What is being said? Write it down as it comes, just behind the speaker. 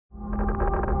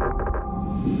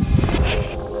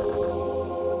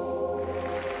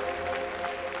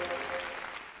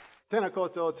Tena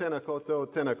koto, tena koto,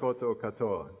 tena koto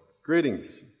katoa.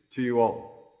 Greetings to you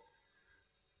all.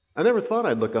 I never thought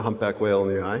I'd look a humpback whale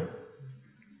in the eye.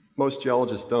 Most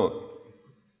geologists don't.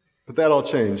 But that all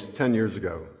changed 10 years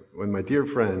ago when my dear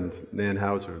friend Nan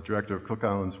Hauser, director of Cook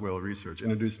Islands Whale Research,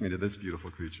 introduced me to this beautiful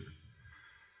creature.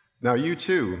 Now you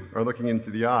too are looking into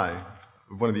the eye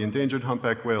of one of the endangered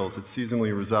humpback whales that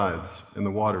seasonally resides in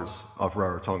the waters off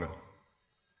Rarotonga.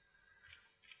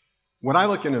 When I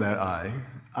look into that eye,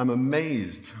 I'm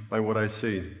amazed by what I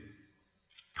see.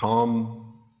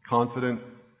 Calm, confident,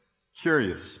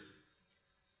 curious.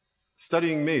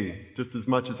 Studying me just as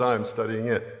much as I'm studying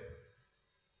it.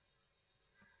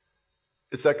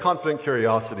 It's that confident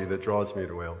curiosity that draws me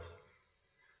to whales.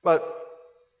 But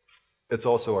it's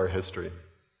also our history.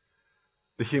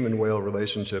 The human-whale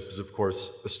relationship is, of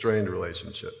course, a strained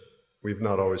relationship. We've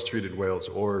not always treated whales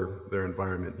or their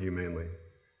environment humanely.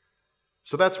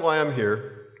 So that's why I'm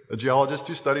here, a geologist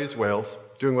who studies whales,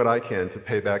 doing what I can to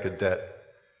pay back a debt,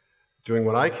 doing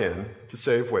what I can to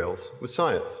save whales with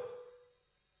science.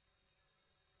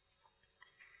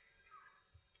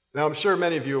 Now, I'm sure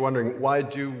many of you are wondering, why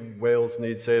do whales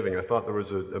need saving? I thought there was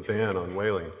a ban on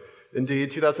whaling. Indeed,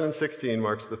 2016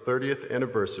 marks the 30th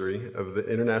anniversary of the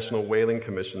International Whaling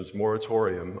Commission's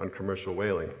moratorium on commercial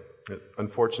whaling.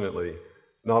 Unfortunately,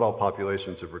 not all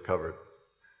populations have recovered.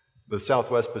 The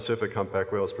Southwest Pacific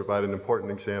humpback whales provide an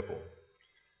important example.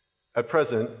 At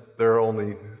present, there are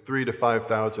only 3,000 to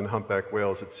 5,000 humpback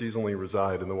whales that seasonally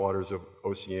reside in the waters of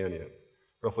Oceania,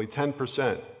 roughly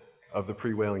 10% of the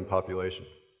pre-whaling population.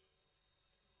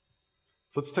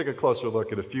 So let's take a closer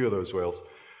look at a few of those whales.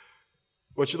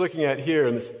 What you're looking at here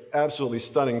in this absolutely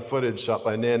stunning footage shot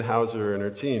by Nan Hauser and her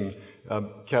team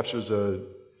captures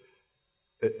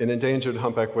an endangered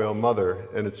humpback whale mother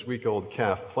and its week-old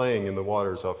calf playing in the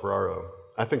waters off Raro.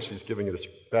 I think she's giving it a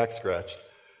back scratch.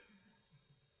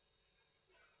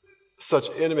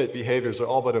 Such intimate behaviors are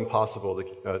all but impossible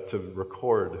to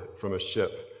record from a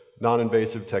ship.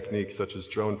 Non-invasive techniques such as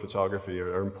drone photography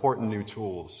are important new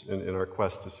tools in our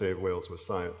quest to save whales with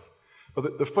science.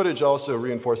 But the footage also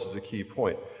reinforces a key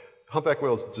point. Humpback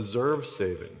whales deserve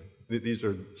saving. These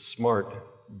are smart,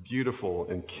 beautiful,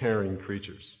 and caring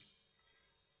creatures.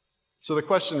 So the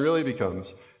question really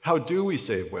becomes, how do we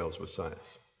save whales with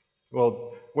science?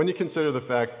 Well, when you consider the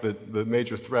fact that the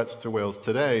major threats to whales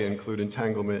today include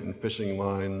entanglement in fishing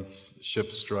lines,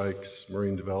 ship strikes,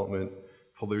 marine development,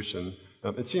 pollution,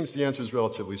 it seems the answer is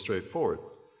relatively straightforward.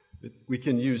 We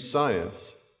can use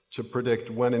science to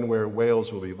predict when and where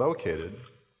whales will be located,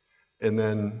 and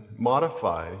then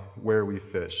modify where we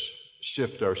fish,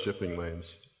 shift our shipping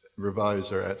lanes,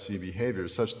 revise our at-sea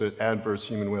behaviors such that adverse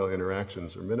human-whale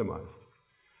interactions are minimized.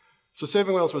 So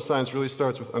saving whales with science really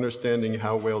starts with understanding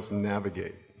how whales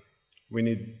navigate. We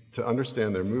need to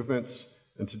understand their movements,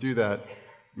 and to do that,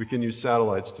 we can use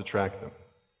satellites to track them.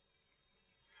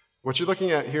 What you're looking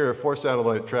at here are 4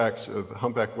 satellite tracks of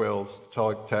humpback whales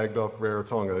tagged off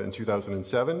Rarotonga in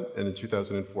 2007 and in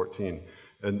 2014.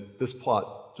 And this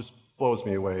plot just blows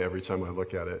me away every time I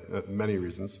look at it, many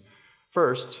reasons.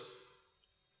 First,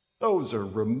 those are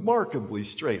remarkably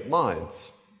straight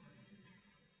lines.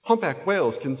 Humpback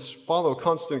whales can follow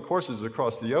constant courses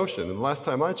across the ocean, and the last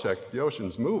time I checked, the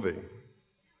ocean's moving.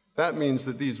 That means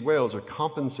that these whales are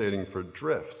compensating for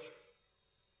drift.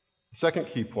 Second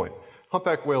key point,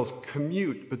 humpback whales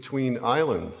commute between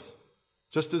islands,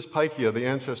 just as Paikia, the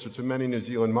ancestor to many New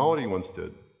Zealand Maori, once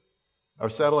did. Our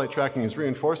satellite tracking is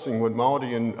reinforcing what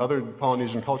Maori and other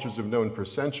Polynesian cultures have known for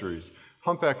centuries.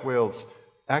 Humpback whales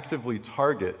actively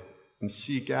target and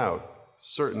seek out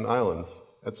certain islands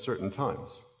at certain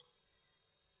times.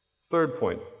 Third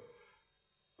point,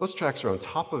 those tracks are on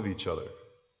top of each other.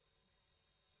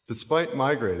 Despite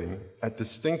migrating at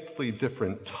distinctly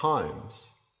different times,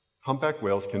 humpback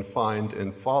whales can find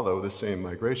and follow the same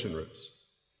migration routes.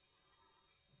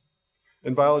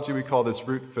 In biology, we call this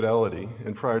route fidelity,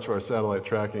 and prior to our satellite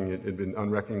tracking, it had been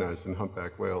unrecognized in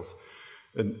humpback whales.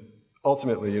 And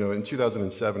ultimately, in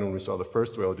 2007, when we saw the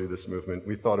first whale do this movement,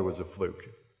 we thought it was a fluke.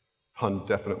 Pun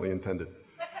definitely intended.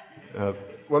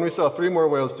 When we saw 3 more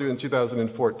whales do it in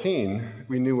 2014,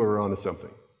 we knew we were onto something.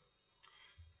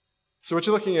 So what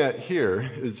you're looking at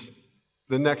here is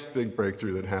the next big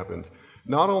breakthrough that happened.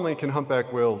 Not only can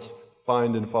humpback whales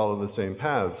find and follow the same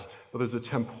paths, but there's a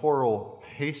temporal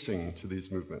pacing to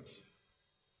these movements.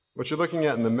 What you're looking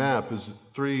at in the map is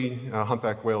 3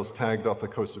 humpback whales tagged off the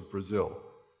coast of Brazil.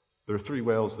 There are 3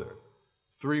 whales there.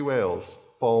 3 whales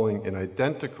following an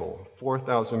identical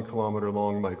 4,000-kilometer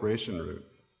long migration route,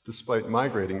 despite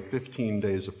migrating 15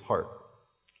 days apart.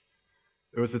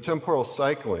 It was the temporal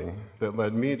cycling that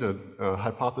led me to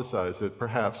hypothesize that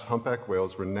perhaps humpback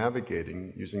whales were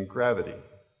navigating using gravity.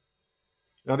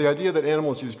 Now, the idea that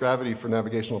animals use gravity for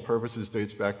navigational purposes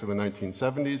dates back to the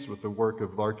 1970s with the work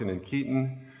of Larkin and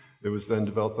Keaton. It was then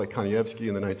developed by Kanievsky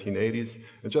in the 1980s.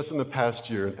 And just in the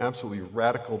past year, an absolutely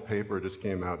radical paper just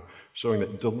came out showing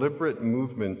that deliberate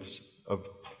movements of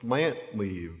plant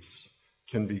leaves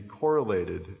can be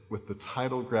correlated with the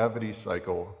tidal gravity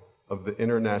cycle of the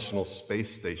International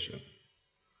Space Station.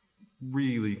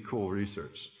 Really cool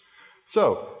research.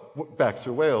 So, back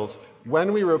to whales.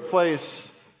 When we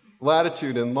replace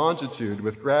latitude and longitude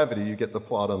with gravity, you get the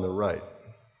plot on the right.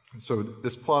 So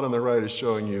this plot on the right is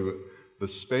showing you the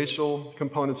spatial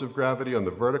components of gravity on the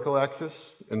vertical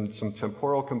axis and some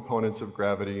temporal components of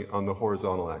gravity on the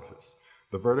horizontal axis.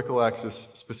 The vertical axis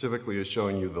specifically is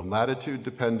showing you the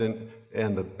latitude-dependent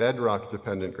and the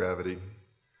bedrock-dependent gravity.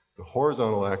 The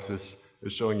horizontal axis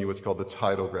is showing you what's called the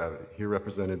tidal gravity, here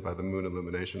represented by the moon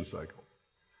illumination cycle.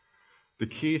 The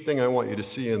key thing I want you to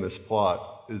see in this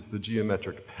plot is the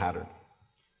geometric pattern.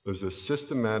 There's a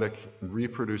systematic,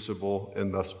 reproducible,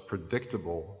 and thus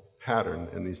predictable pattern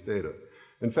in these data.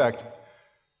 In fact,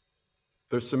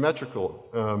 they're symmetrical.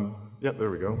 Yep, there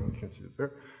we go. You can't see it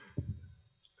there.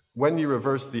 When you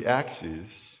reverse the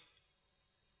axes,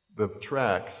 the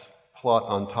tracks plot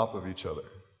on top of each other.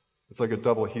 It's like a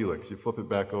double helix. You flip it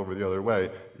back over the other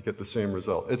way, you get the same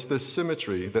result. It's this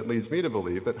symmetry that leads me to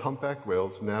believe that humpback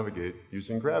whales navigate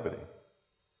using gravity.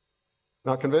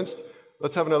 Not convinced?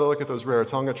 Let's have another look at those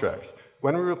Rarotonga tracks.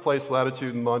 When we replace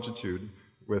latitude and longitude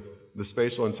with the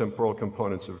spatial and temporal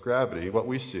components of gravity, what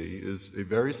we see is a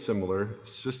very similar,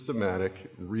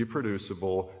 systematic,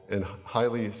 reproducible, and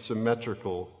highly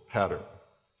symmetrical pattern.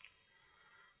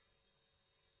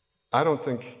 I don't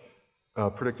think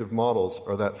predictive models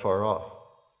are that far off.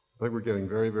 I think we're getting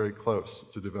very, very close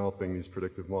to developing these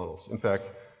predictive models. In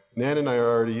fact, Nan and I are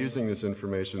already using this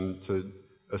information to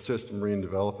assist marine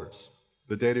developers.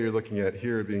 The data you're looking at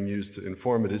here are being used to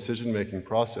inform a decision-making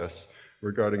process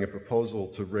regarding a proposal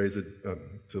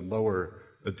to lower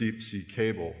a deep-sea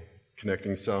cable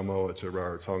connecting Samoa to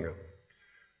Rarotonga.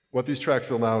 What these tracks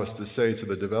allow us to say to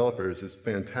the developers is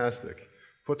fantastic.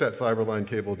 Put that fiber line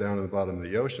cable down in the bottom of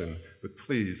the ocean, but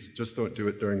please, just don't do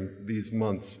it during these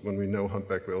months when we know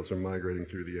humpback whales are migrating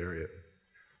through the area.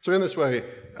 So in this way,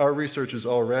 our research is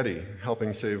already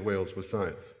helping save whales with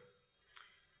science.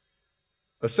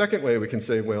 A second way we can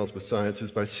save whales with science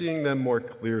is by seeing them more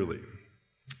clearly.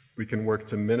 We can work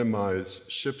to minimize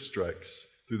ship strikes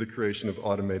through the creation of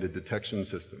automated detection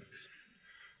systems.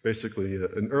 Basically,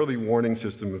 an early warning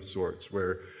system of sorts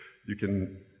where you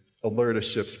can alert a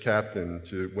ship's captain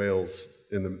to whales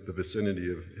in the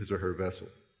vicinity of his or her vessel.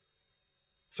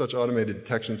 Such automated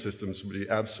detection systems would be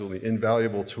absolutely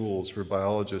invaluable tools for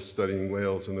biologists studying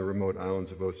whales in the remote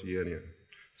islands of Oceania.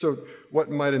 So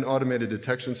what might an automated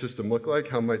detection system look like?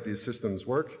 How might these systems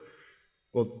work?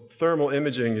 Well, thermal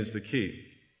imaging is the key.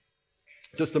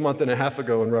 Just a month and a half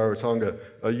ago in Rarotonga,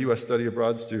 a US study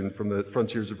abroad student from the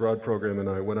Frontiers Abroad program and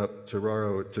I went up to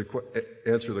Raro to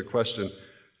answer the question,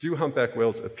 do humpback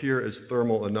whales appear as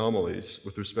thermal anomalies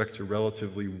with respect to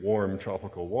relatively warm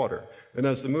tropical water? And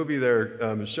as the movie there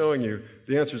is showing you,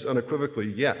 the answer is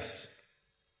unequivocally yes.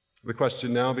 The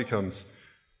question now becomes,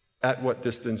 at what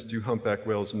distance do humpback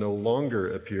whales no longer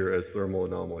appear as thermal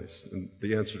anomalies? And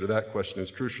the answer to that question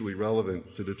is crucially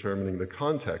relevant to determining the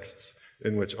contexts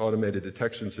in which automated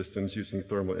detection systems using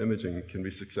thermal imaging can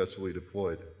be successfully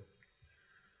deployed.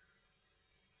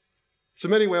 So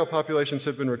many whale populations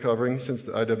have been recovering since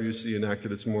the IWC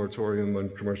enacted its moratorium on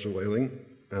commercial whaling.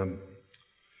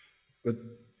 But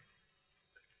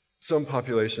some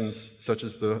populations, such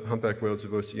as the humpback whales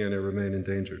of Oceania, remain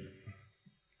endangered.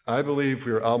 I believe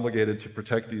we are obligated to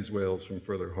protect these whales from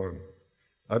further harm.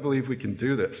 I believe we can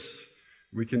do this.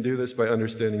 We can do this by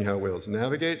understanding how whales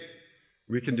navigate.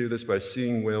 We can do this by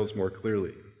seeing whales more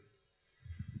clearly.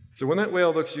 So when that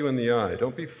whale looks you in the eye,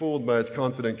 don't be fooled by its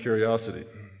confident curiosity.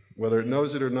 Whether it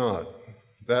knows it or not,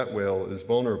 that whale is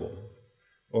vulnerable.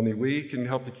 Only we can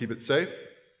help to keep it safe,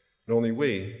 and only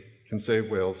we can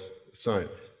save whales with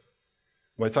science.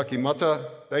 Waitaki mata,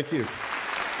 thank you.